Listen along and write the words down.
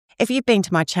If you've been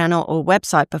to my channel or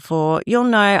website before, you'll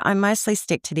know I mostly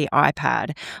stick to the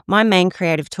iPad. My main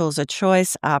creative tools of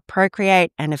choice are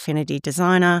Procreate and Affinity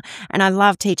Designer, and I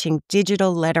love teaching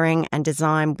digital lettering and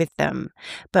design with them.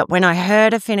 But when I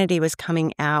heard Affinity was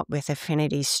coming out with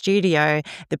Affinity Studio,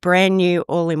 the brand new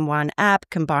all-in-one app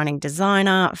combining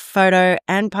designer, photo,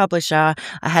 and publisher,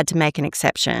 I had to make an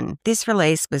exception. This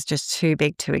release was just too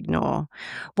big to ignore.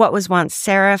 What was once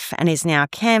Serif and is now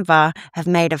Canva have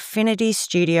made Affinity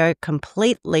Studio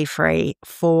completely free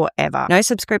forever. No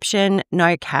subscription,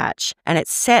 no catch, and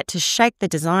it's set to shake the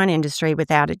design industry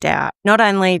without a doubt. Not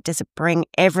only does it bring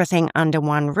everything under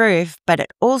one roof, but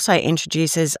it also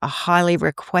introduces a highly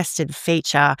requested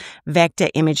feature, vector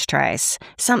image trace,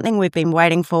 something we've been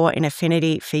waiting for in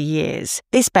Affinity for years.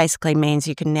 This basically means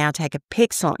you can now take a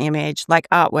pixel image, like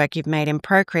artwork you've made in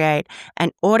Procreate,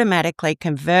 and automatically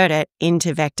convert it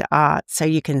into vector art so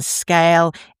you can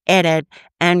scale, edit,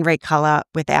 and recolor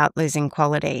without losing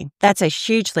quality. That's a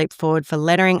huge leap forward for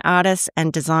lettering artists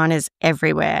and designers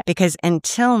everywhere, because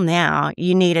until now,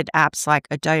 you needed apps like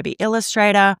Adobe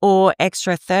Illustrator or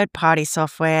extra third-party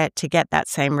software to get that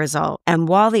same result. And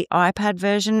while the iPad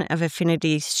version of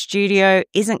Affinity Studio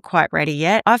isn't quite ready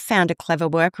yet, I've found a clever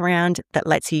workaround that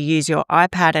lets you use your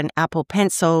iPad and Apple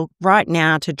Pencil right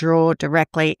now to draw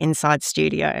directly inside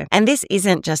Studio. And this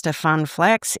isn't just a fun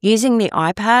flex. Using the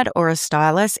iPad or a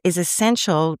stylus is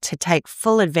essential to take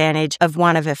full advantage of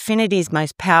one of Affinity's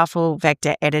most powerful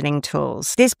vector editing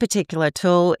tools. This particular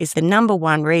tool is the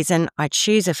 #1 reason I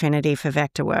choose Affinity for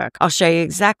vector work. I'll show you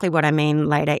exactly what I mean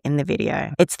later in the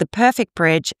video. It's the perfect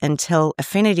bridge until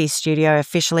Affinity Studio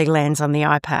officially lands on the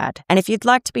iPad. And if you'd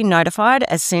like to be notified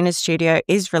as soon as Studio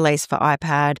is released for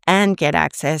iPad and get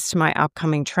access to my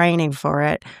upcoming training for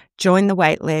it, join the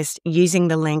waitlist using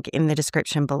the link in the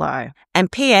description below.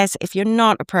 And P.S. if you're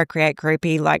not a Procreate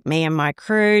groupie like me and my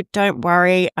crew, don't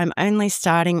worry, I'm only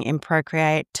starting in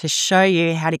Procreate to show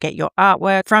you how to get your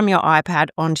artwork from your iPad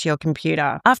onto your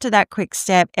computer. After that quick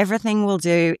step, everything we'll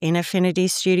do in Affinity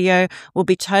Studio will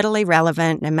be totally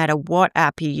relevant no matter what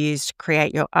app you use to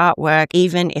create your artwork,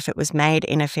 even if it was made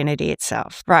in Affinity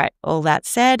itself. Right, all that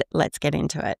said, let's get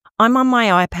into it. I'm on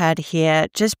my iPad here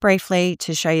just briefly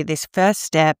to show you this first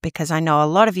step, because I know a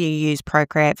lot of you use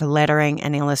Procreate for lettering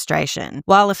and illustration.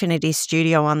 While Affinity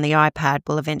Studio on the iPad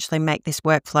will eventually make this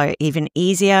workflow even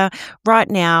easier, right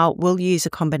now we'll use a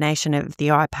combination of the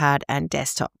iPad and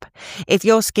desktop. If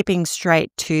you're skipping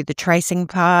straight to the tracing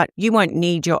part, you won't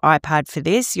need your iPad for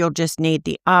this, you'll just need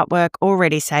the artwork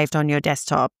already saved on your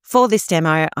desktop. For this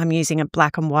demo, I'm using a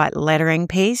black and white lettering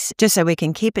piece, just so we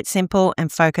can keep it simple and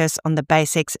focus on the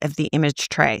basics of the image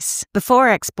trace. Before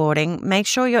exporting, make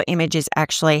sure your image is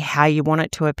actually how you want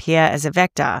it to appear as a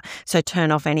vector, so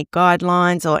turn off any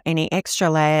guidelines or any extra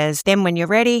layers. Then when you're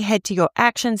ready, head to your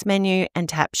Actions menu and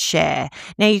tap Share.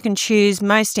 Now you can choose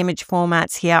most image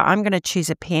formats here. I'm going to choose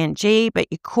a PNG, but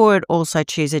you could also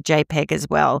choose a JPEG as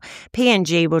well.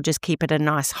 PNG will just keep it a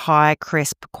nice high,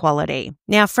 crisp quality.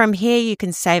 Now from here, you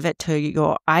can save it to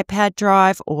your iPad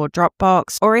drive or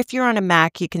Dropbox, or if you're on a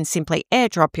Mac, you can simply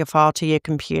airdrop your file to your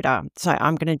computer. So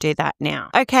I'm going to do that now.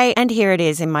 Okay, and here it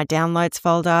is in my Downloads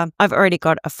folder. I've already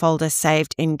got a folder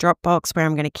saved in Dropbox where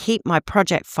I'm going to keep my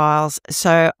project files,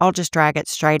 so I'll just drag it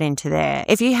straight into there.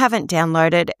 If you haven't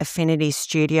downloaded Affinity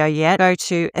Studio yet, go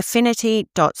to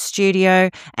affinity.studio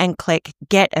and click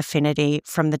Get Affinity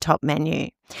from the top menu.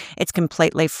 It's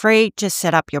completely free, just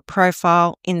set up your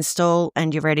profile, install,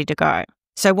 and you're ready to go.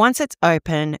 So once it's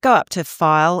open, go up to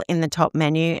File in the top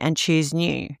menu and choose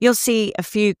New. You'll see a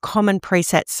few common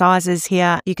preset sizes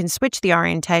here. You can switch the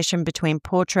orientation between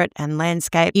portrait and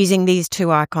landscape using these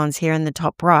two icons here in the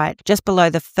top right. Just below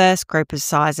the first group of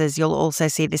sizes, you'll also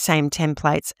see the same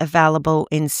templates available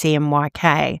in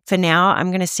CMYK. For now,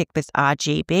 I'm going to stick with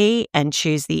RGB and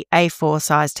choose the A4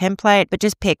 size template, but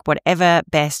just pick whatever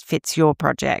best fits your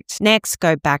project. Next,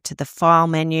 go back to the File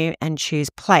menu and choose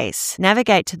Place.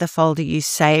 Navigate to the folder you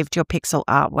saved your pixel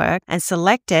artwork and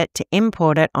select it to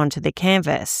import it onto the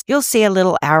canvas. You'll see a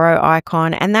little arrow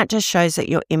icon, and that just shows that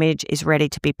your image is ready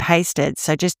to be pasted.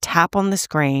 So just tap on the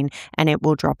screen and it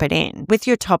will drop it in. With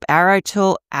your top arrow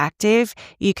tool active,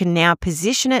 you can now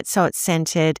position it so it's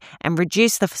centered and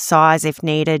reduce the size if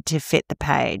needed to fit the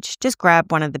page. Just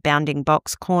grab one of the bounding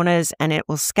box corners and it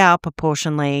will scale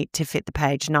proportionally to fit the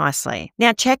page nicely.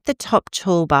 Now check the top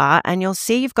toolbar and you'll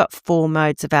see you've got 4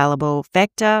 modes available: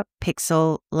 vector,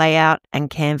 Pixel, Layout, and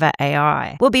Canva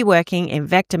AI. We'll be working in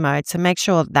vector mode, so make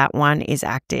sure that one is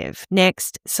active.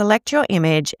 Next, select your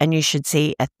image and you should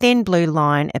see a thin blue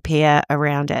line appear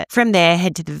around it. From there,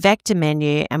 head to the vector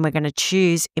menu and we're going to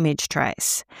choose Image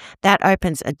Trace. That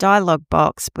opens a dialog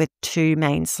box with two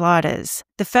main sliders.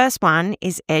 The first one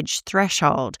is Edge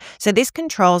Threshold. So this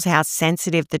controls how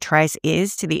sensitive the trace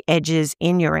is to the edges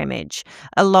in your image.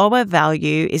 A lower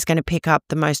value is going to pick up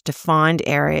the most defined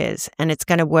areas, and it's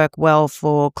going to work well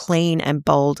for clean and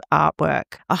bold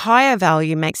artwork. A higher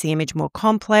value makes the image more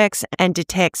complex and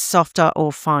detects softer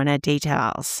or finer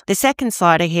details. The second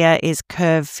slider here is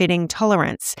Curve Fitting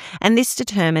Tolerance, and this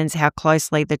determines how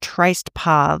closely the traced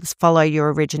paths follow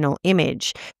your original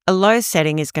image. A low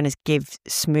setting is going to give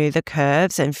smoother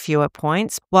curves and fewer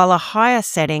points, while a higher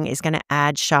setting is going to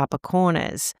add sharper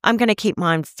corners. I'm going to keep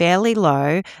mine fairly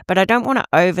low, but I don't want to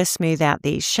over smooth out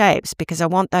these shapes because I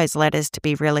want those letters to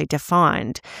be really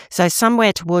defined. So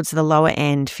somewhere towards the lower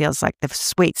end feels like the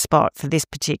sweet spot for this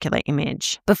particular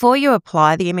image. Before you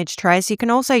apply the image trace, you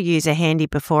can also use a handy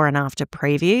before and after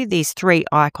preview, these three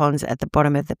icons at the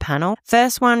bottom of the panel.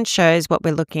 First one shows what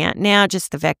we're looking at now,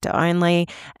 just the vector only,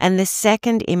 and the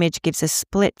second image gives a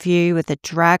split view with a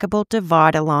draggable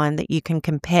divider line that you can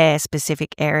compare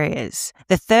specific areas.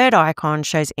 The third icon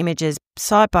shows images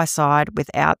side by side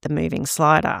without the moving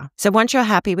slider. So once you're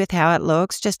happy with how it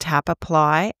looks, just tap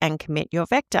apply and commit your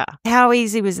vector. How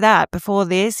easy was that? Before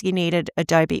this, you needed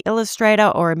Adobe Illustrator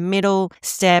or a middle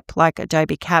step like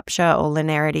Adobe Capture or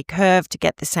Linearity Curve to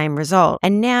get the same result.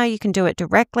 And now you can do it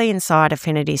directly inside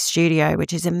Affinity Studio,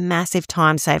 which is a massive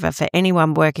time saver for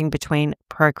anyone working between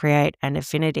Procreate and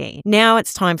Affinity. Now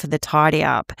it's time for the tidy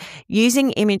up.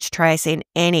 Using image trace in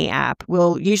any app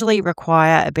will usually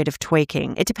require a bit of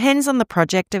tweaking. It depends on the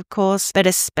project, of course, but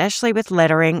especially with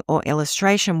lettering or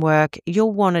illustration work,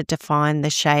 you'll want to define the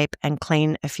shape and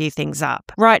clean a few things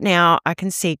up. Right now, I can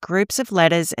see groups of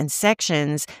letters and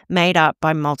sections made up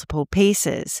by multiple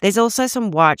pieces. There's also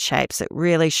some white shapes that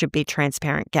really should be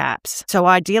transparent gaps. So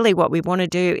ideally, what we want to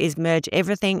do is merge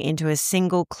everything into a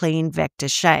single clean vector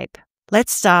shape.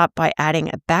 Let's start by adding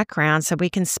a background so we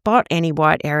can spot any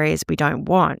white areas we don't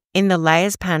want. In the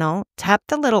Layers panel, tap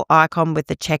the little icon with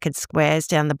the checkered squares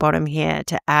down the bottom here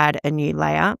to add a new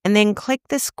layer, and then click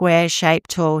the Square Shape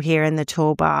tool here in the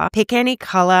toolbar. Pick any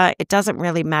color, it doesn't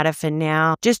really matter for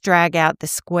now. Just drag out the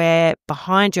square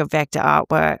behind your vector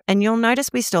artwork, and you'll notice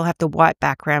we still have the white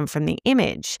background from the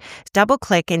image.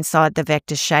 Double-click inside the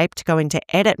vector shape to go into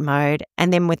Edit mode,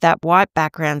 and then with that white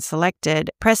background selected,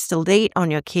 press Delete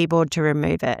on your keyboard to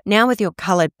remove it. Now with your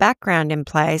colored background in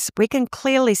place, we can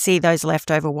clearly see those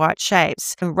leftover white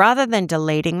shapes. And rather than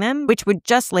deleting them, which would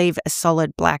just leave a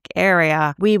solid black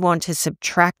area, we want to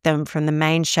subtract them from the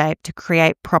main shape to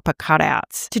create proper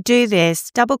cutouts. To do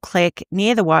this, double-click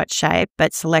near the white shape,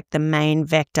 but select the main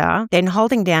vector. Then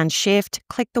holding down Shift,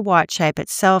 click the white shape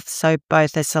itself so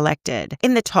both are selected.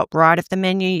 In the top right of the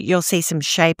menu, you'll see some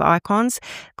shape icons.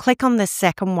 Click on the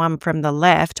second one from the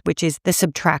left, which is the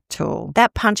Subtract tool.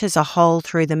 That punches a hole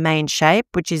through the main shape,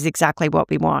 which is exactly what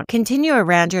we want. Continue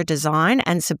around your design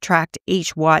and subtract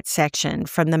each white section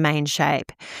from the main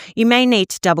shape. You may need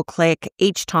to double-click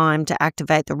each time to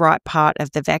activate the right part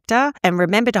of the vector, and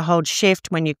remember to hold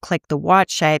Shift when you click the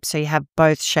white shape so you have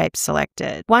both shapes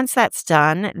selected. Once that's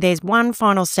done, there's one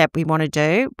final step we want to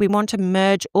do. We want to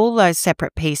merge all those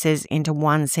separate pieces into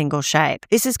one single shape.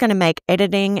 This is going to make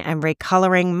editing and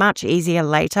recoloring much easier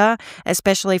later,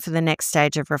 especially for the next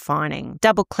stage of refining.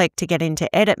 Double-click to get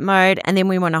into edit mode, and then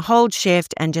we want to hold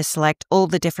Shift and just select all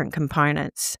the different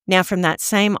components. Now from that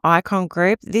same icon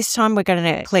group, this time we're going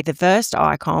to click the first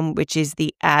icon, which is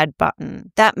the Add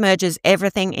button. That merges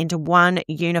everything into one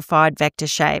unified vector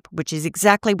shape, which is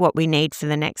exactly what we need for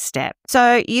the next step.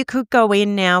 So you could go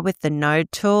in now with the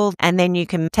Node tool, and then you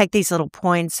can take these little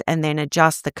points and then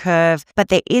adjust the curve. But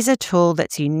there is a tool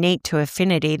that's unique to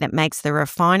Affinity that makes the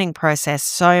refining process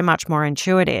so much more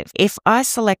intuitive. If I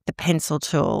select the pencil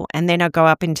tool and then I go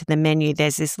up into the menu,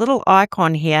 there's this little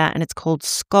icon here and it's called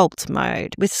Sculpt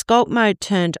mode. With Sculpt mode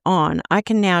turned on, I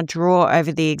can now draw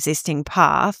over the existing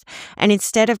path, and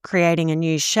instead of creating a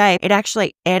new shape, it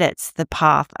actually edits the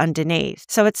path underneath.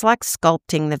 So it's like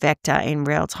sculpting the vector in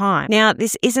real time. Now,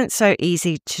 this isn't so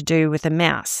easy to do with a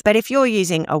mouse, but if you're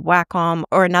using a Wacom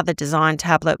or another design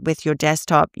tablet with your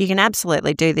desktop, you can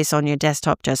absolutely do this on your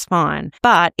desktop just fine.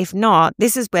 But if not,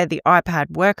 this is where the iPad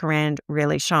workaround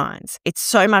really shines. It's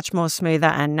so much more smoother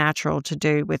and natural to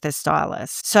do with a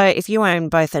stylus. So if you own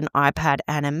both an iPad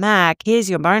and a Mac, here's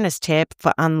your bonus tip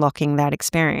for unlocking that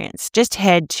experience. Just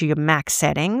head to your Mac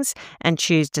settings and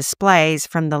choose Displays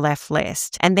from the left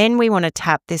list. And then we want to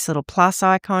tap this little plus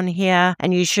icon here,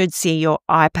 and you should see your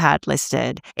iPad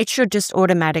listed. It should just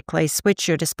automatically switch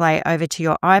your display over to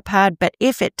your iPad, but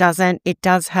if it doesn't, it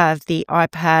does have the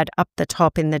iPad up the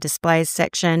top in the Displays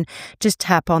section. Just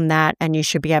tap on that and you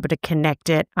should be able to connect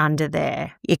it under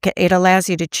there. It allows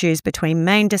you to choose between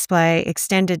main display,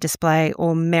 extended display,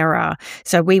 or mirror.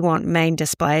 So we want main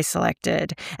display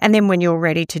selected. And then when you're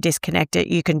ready to disconnect it,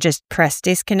 you can just press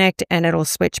disconnect and it'll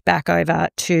switch back over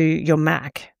to your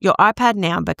Mac. Your iPad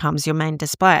now becomes your main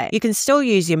display. You can still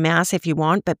use your mouse if you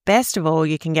want, but best of all,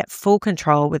 you can get full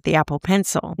control with the Apple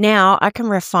Pencil. Now I can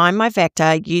refine my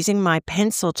vector using my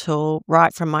pencil tool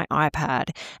right from my iPad.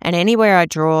 And anywhere I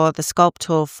draw, the Sculpt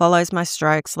tool follows my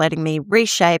strokes, letting me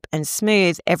reshape and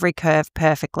smooth every curve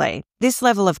perfectly. This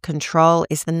level of control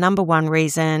is the number one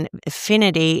reason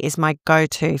Affinity is my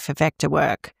go-to for vector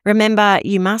work. Remember,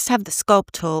 you must have the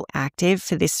Sculpt tool active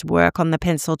for this to work on the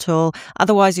pencil tool,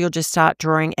 otherwise you'll just start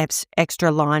drawing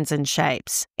extra lines and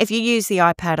shapes. If you use the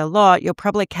iPad a lot, you'll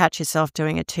probably catch yourself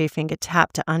doing a two-finger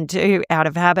tap to undo out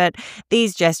of habit.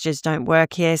 These gestures don't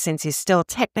work here since you're still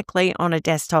technically on a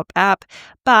desktop app,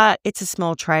 but it's a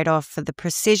small trade-off for the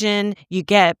precision you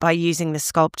get by using the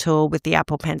Sculpt tool with the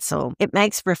Apple Pencil. It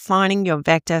makes refining your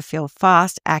vector feel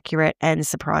fast, accurate, and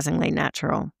surprisingly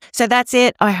natural. So that's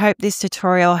it. I hope this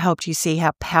tutorial helped you see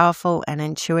how powerful and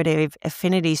intuitive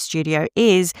Affinity Studio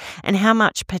is and how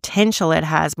much potential it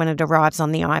has when it arrives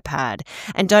on the iPad.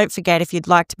 And don't forget, if you'd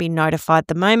like to be notified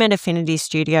the moment Affinity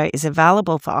Studio is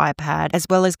available for iPad, as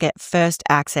well as get first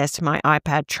access to my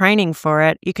iPad training for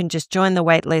it, you can just join the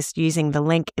waitlist using the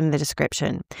link in the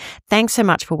description. Thanks so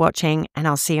much for watching, and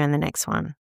I'll see you in the next one.